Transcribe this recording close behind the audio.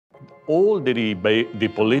all the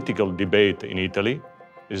political debate in Italy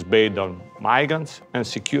is based on migrants and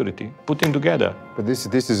security, putting together. But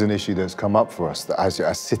this is an issue that's come up for us, that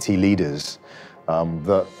as city leaders,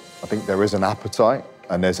 that I think there is an appetite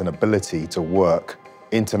and there's an ability to work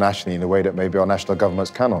internationally in a way that maybe our national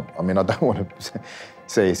governments cannot. I mean, I don't want to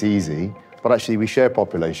say it's easy, but actually we share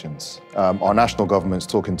populations. Our national governments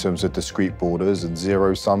talk in terms of discrete borders and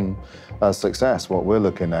zero-sum success. What we're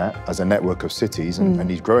looking at as a network of cities, and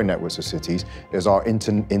these growing networks of cities, is our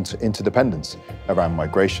interdependence around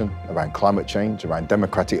migration, around climate change, around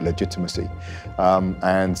democratic legitimacy.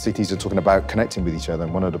 And cities are talking about connecting with each other.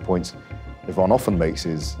 And one of the points Yvonne often makes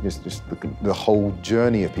is just the whole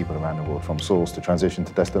journey of people around the world, from source to transition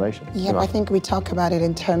to destination. Yeah, I think we talk about it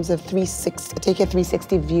in terms of take a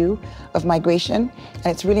 360 view of migration. And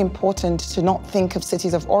it's really important to not think of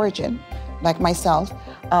cities of origin, like myself,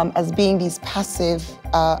 as being these passive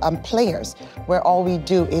players where all we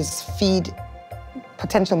do is feed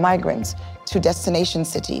potential migrants to destination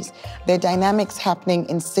cities. There are dynamics happening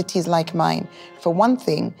in cities like mine. For one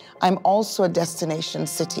thing, I'm also a destination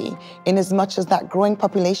city in as much as that growing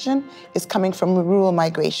population is coming from rural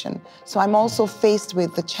migration. So I'm also faced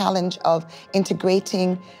with the challenge of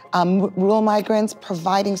integrating rural migrants,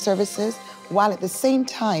 providing services, while at the same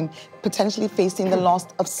time potentially facing the loss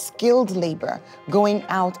of skilled labor going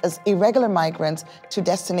out as irregular migrants to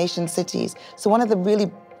destination cities. So one of the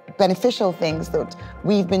really beneficial things that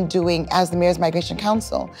we've been doing as the Mayor's Migration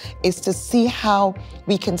Council is to see how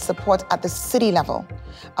we can support at the city level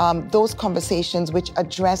those conversations which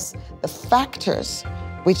address the factors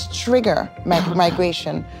which trigger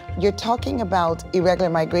migration. You're talking about irregular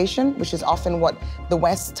migration, which is often what the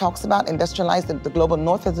West talks about, industrialized, the global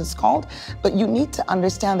North as it's called. But you need to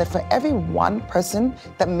understand that for every one person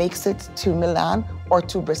that makes it to Milan or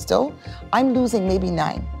to Bristol, I'm losing maybe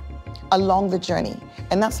 9 along the journey.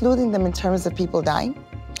 And that's losing them in terms of people dying,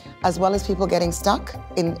 as well as people getting stuck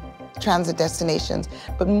in transit destinations.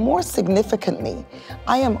 But more significantly,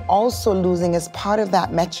 I am also losing, as part of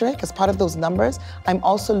that metric, as part of those numbers, I'm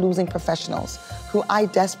also losing professionals who I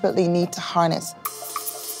desperately need to harness